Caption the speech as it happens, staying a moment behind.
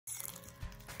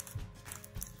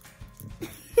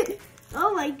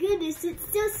my goodness,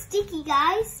 it's so sticky,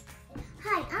 guys.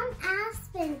 Hi, I'm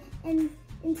Aspen, and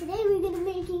today we're gonna be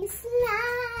making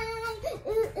slime.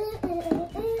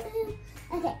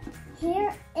 Okay,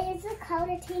 here is a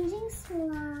color changing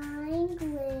slime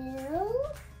glue.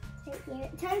 Right here.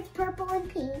 It turns purple and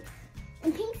pink.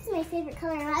 And pink is my favorite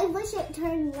color. I wish it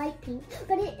turned light pink,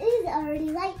 but it is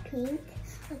already light pink.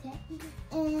 Okay,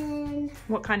 and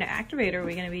what kind of activator are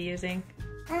we going to be using?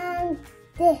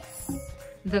 This.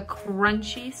 The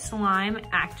crunchy slime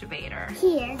activator.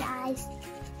 Here, guys.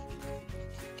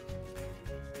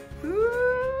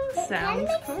 Ooh, sounds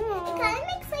cool. It kind of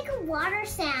makes like a water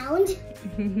sound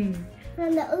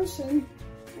from the ocean.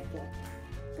 Okay,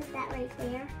 put that right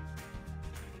there.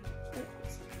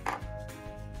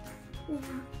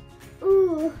 Yeah.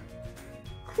 Ooh,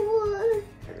 cool.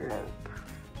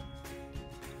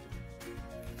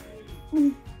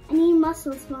 I need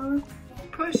muscles, Mama.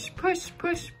 Push, push,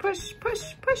 push, push,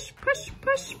 push, push, push,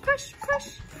 push, push,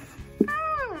 push.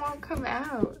 Oh, it won't come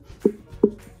out.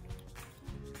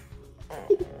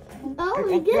 Oh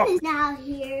my goodness. Now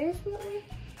here's what we...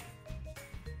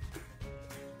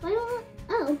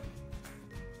 Oh.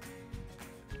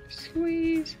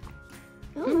 Squeeze.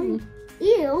 Oh.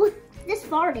 Ew. This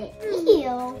farted.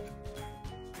 Ew.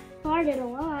 Farted a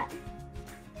lot.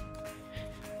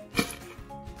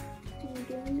 Are you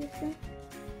doing this stuff?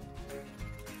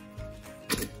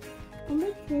 Oh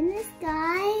my goodness,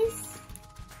 guys.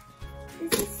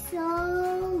 This is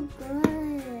so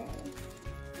good.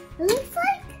 It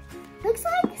looks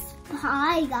like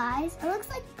pie, guys. It looks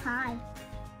like pie.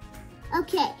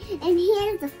 Okay, and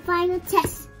here's the final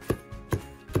test.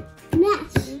 Mash.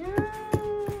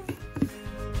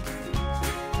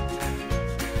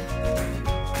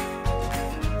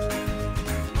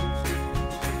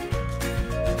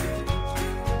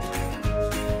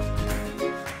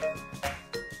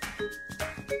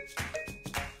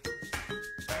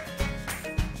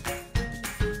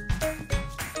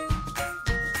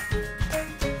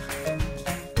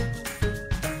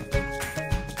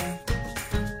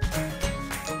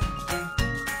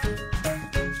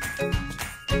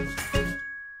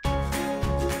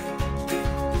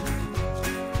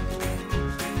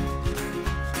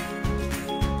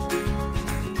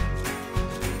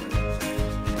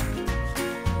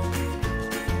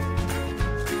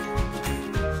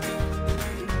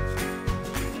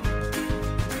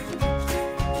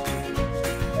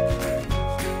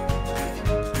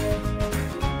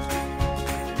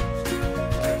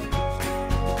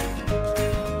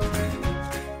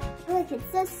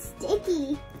 It's so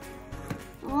sticky.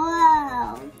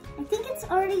 Wow. I think it's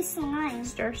already slime.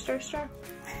 Stir, stir, stir.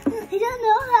 I don't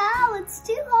know how. It's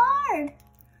too hard.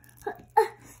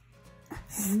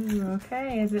 Ooh,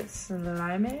 okay, is it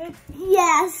slimy?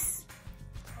 Yes.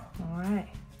 All right.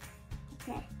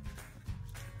 Okay.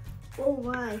 Oh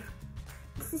my.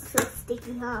 This is so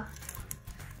sticky, huh?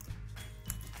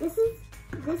 This is,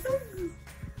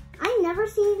 I've never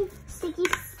seen sticky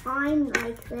slime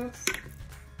like this.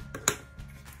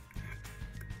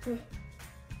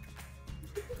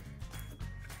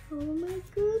 Oh my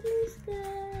goodness,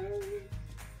 guys.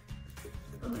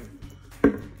 Come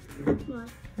on.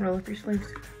 Roll up your sleeves.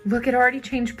 Look, it already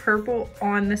changed purple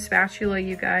on the spatula,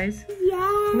 you guys.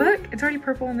 Yeah. Look, it's already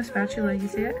purple on the spatula. You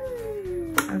see it?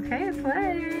 Okay,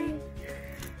 play.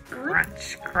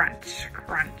 Crunch, crunch,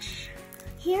 crunch.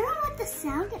 Hear what the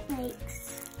sound it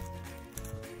makes.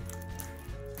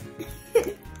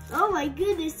 Oh my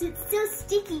goodness, it's so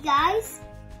sticky, guys.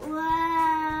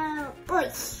 Wow.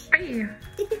 Oish. Ay.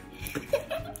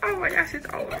 Oh my gosh, it's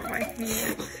all over my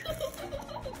hands.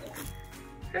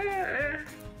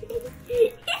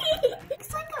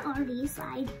 Looks like an RV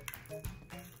slide.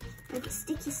 Like a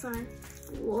sticky slime.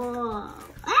 Whoa.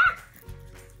 Ah!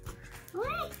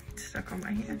 Wait. It's stuck on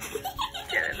my hand.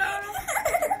 Get it off.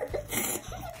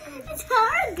 It's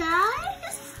hard,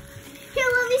 guys. Here,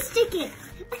 let me stick it.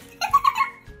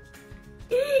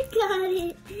 Got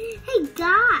it. Hey,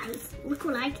 guys. Look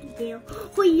what I can do.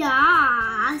 Oh,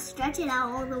 yeah. Stretch it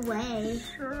out all the way.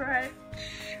 Stretch.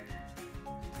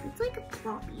 It's like a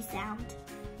ploppy sound.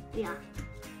 Yeah.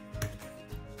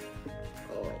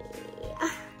 Oh,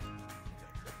 yeah.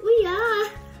 Oh, yeah.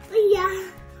 Oh, yeah.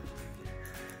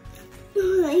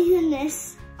 Oh, my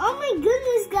goodness. Oh, my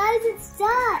goodness, guys. It's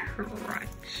stuck.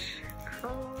 Crunch.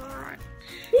 Crunch.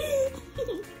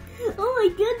 Oh, my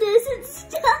goodness. It's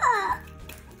stuck.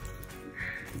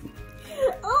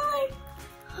 Oh, my.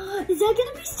 Is that going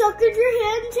to be stuck in your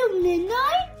hand until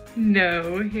midnight?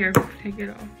 No. Here, take it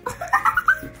off.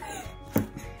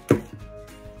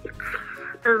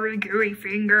 Gooey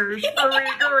fingers.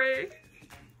 Gooey.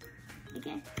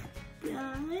 Okay.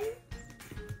 Guys.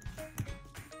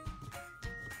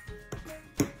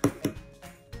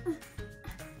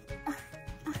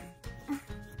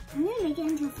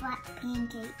 it into a flat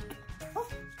pancake. Oh,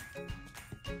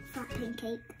 flat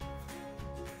pancake.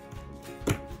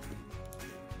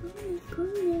 Oh my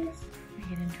goodness.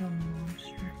 Make it into a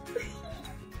monster.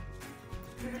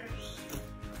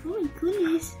 Oh my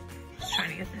goodness. Just trying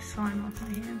to get this slime off my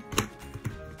hand.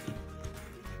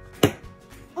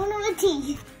 Oh no, the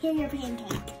tea. Here's your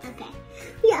pancake. Okay.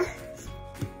 Yeah.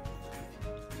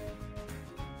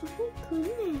 Oh my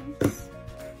goodness.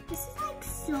 This is like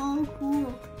so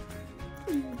cool.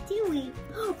 What are you doing?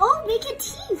 Oh, make a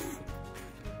teeth.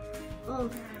 Oh,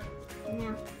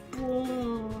 now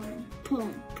boom,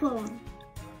 boom, boom.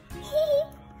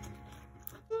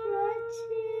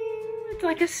 It's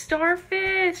like a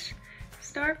starfish.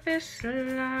 Starfish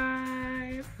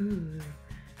slime. Ooh.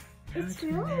 Now it's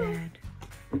mad.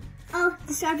 Oh,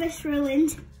 the starfish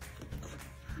ruined.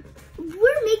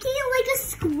 We're making it like a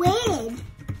squid.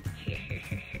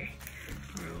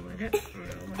 Ruin it.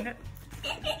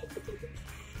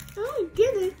 Oh my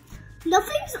goodness.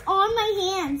 Nothing's on my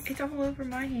hands. It's all over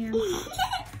my hands.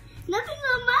 Nothing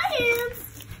on my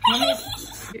hands.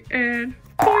 And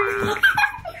boing.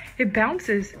 It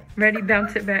bounces. Ready?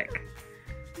 Bounce it back.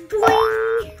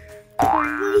 Boing.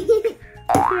 Boing.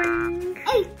 Boing.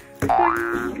 Hey.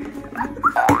 Boing.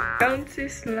 Bouncy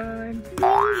slime.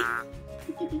 Boing.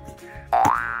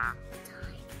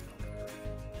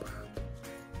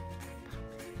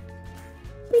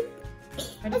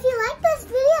 If you like this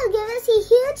video, give us a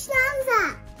huge thumbs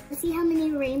up. Let's see how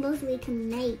many rainbows we can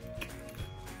make.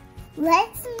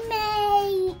 Let's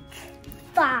make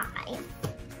 5.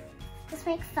 Let's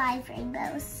make 5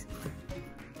 rainbows.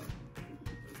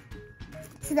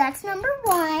 So that's number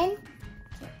 1.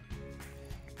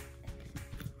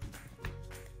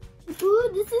 Ooh,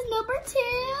 this is number 2.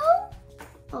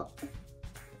 Oh.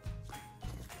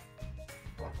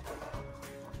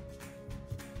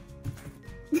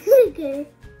 Okay.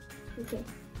 Okay.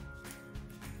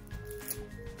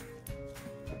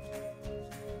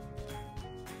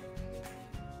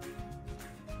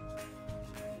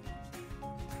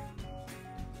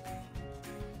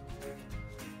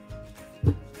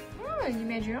 Oh, you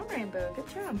made your own rainbow. Good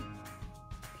job.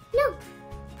 No,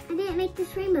 I didn't make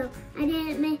this rainbow. I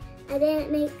didn't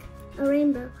make a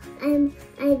rainbow. I'm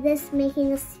just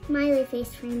making a smiley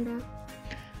face rainbow.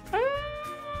 Oh,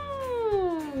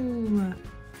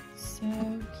 so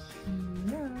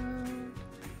cute.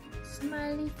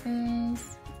 Smiley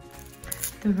face.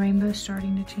 The rainbow's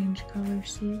starting to change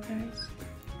colors. See, guys?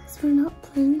 Because we're not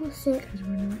playing with it. Because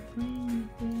we're not playing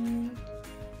with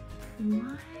it.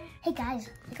 What? Hey guys,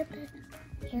 look at this.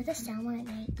 Hear the sound when it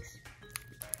makes.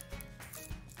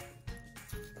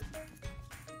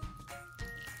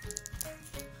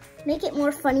 Make it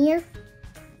more funnier.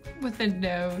 With a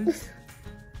nose.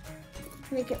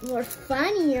 Make it more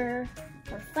funnier.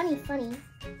 Or funny.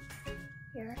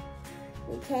 Here.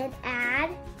 We can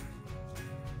add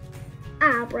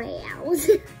eyebrows.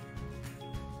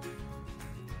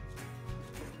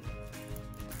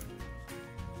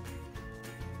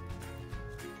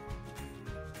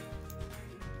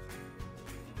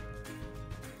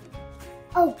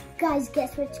 Oh, guys,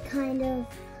 guess which kind of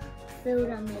food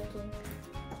I'm making?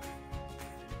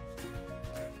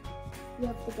 You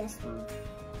have to guess one.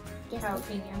 Guess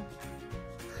Jalapeno.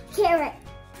 Carrot.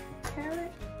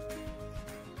 Carrot.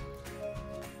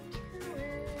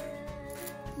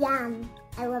 Yum.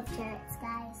 I love carrots,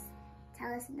 guys.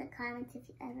 Tell us in the comments if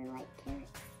you ever like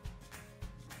carrots.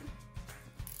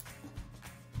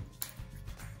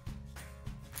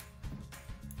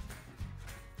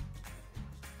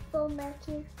 Go back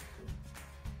here.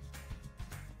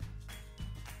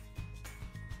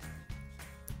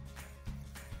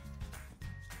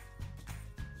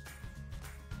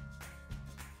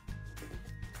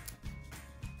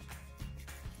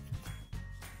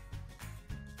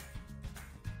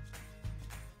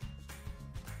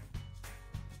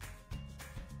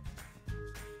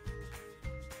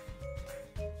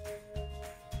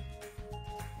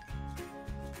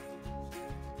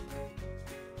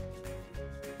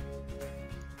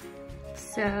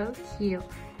 So cute.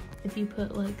 If you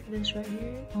put like this right here,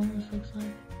 it almost looks like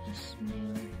a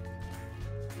snail.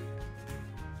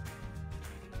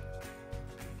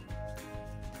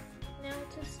 Now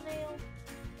it's a snail.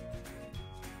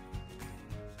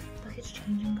 Look, it's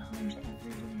changing colors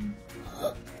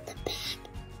everywhere. The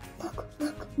back.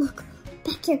 Look.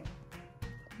 Back here.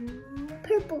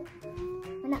 Purple.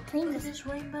 We're not playing Look at this. this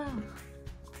rainbow.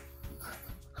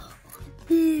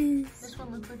 This. This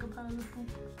one looks like a pile of poop.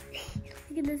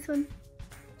 Look at this one.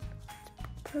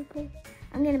 Purple.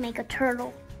 I'm gonna make a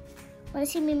turtle. Wanna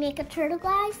see me make a turtle,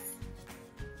 guys?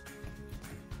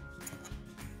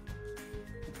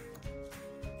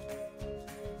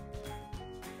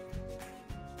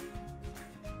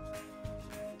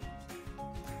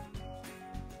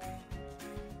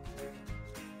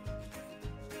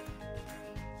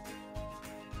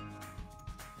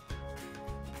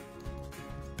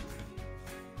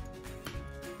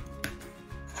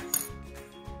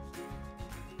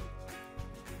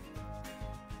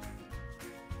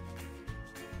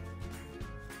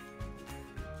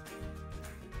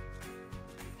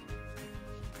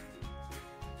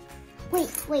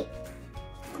 Wait.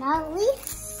 Now at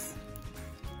least.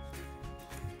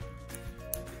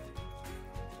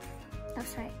 Oh,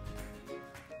 sorry.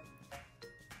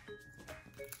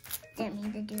 Didn't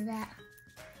mean to do that.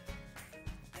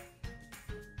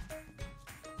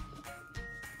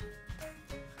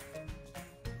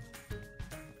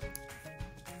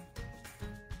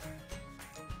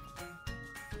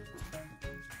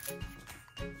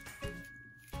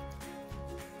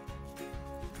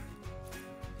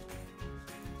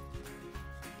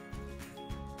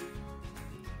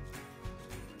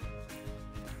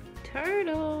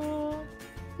 Turtle.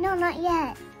 No, not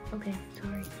yet. Okay,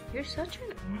 sorry. You're such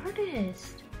an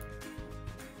artist.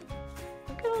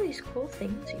 Look at all these cool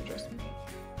things you just made.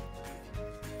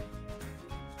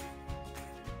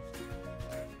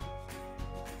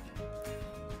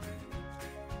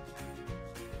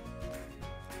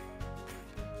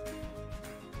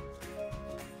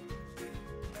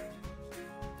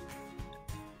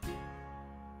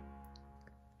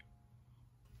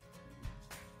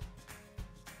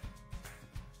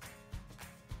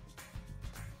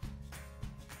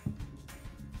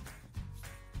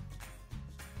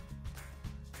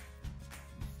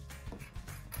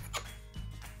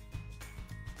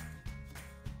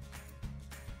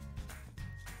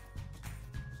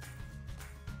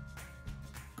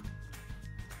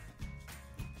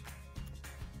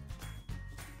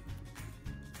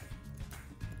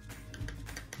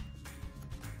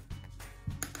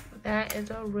 That is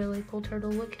a really cool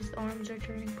turtle. Look, his arms are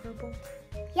turning purple.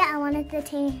 Yeah, I wanted to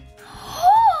take.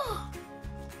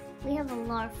 We have a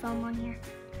lot of foam on here.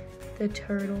 The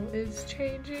turtle is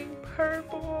changing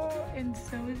purple, and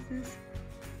so is this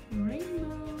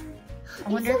rainbow. I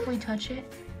wonder if we touch it,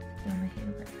 it'll make it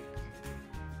look like.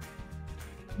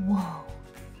 Whoa.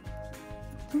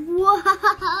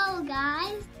 Whoa,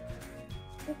 guys.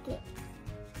 Look it.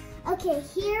 Okay,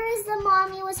 here is the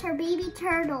mommy with her baby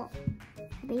turtle.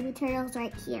 Her baby turtle's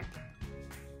right here.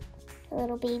 The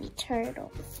little baby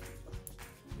turtle.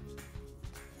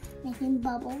 Making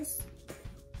bubbles.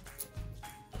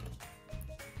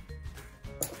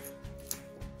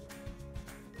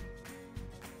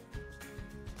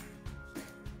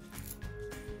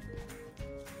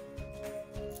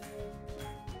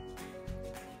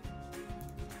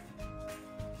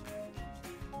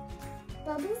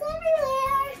 Bubbles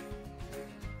everywhere.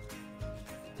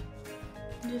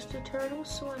 Just a turtle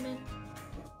swimming.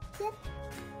 Yep.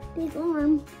 Big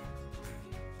arm.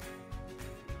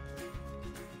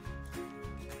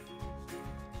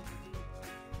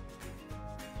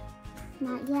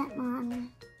 Not yet,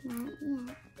 Mommy. Not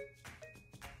yet.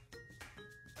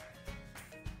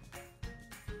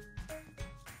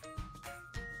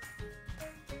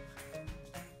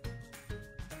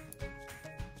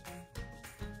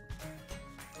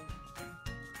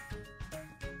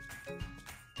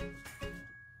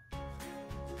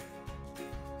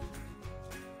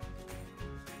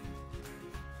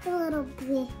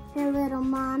 Her little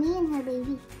mommy and her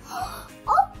baby.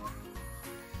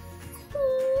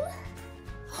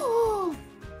 Oh,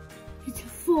 it's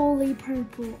fully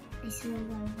purple. I swear to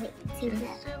God. Wait, take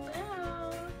that.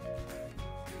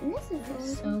 And this is really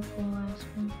so cool,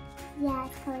 Aspen. Yeah,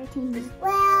 it's color changing.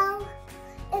 Well,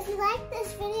 if you like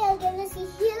this video, give us a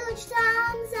huge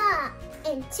thumbs up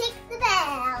and tick the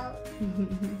bell.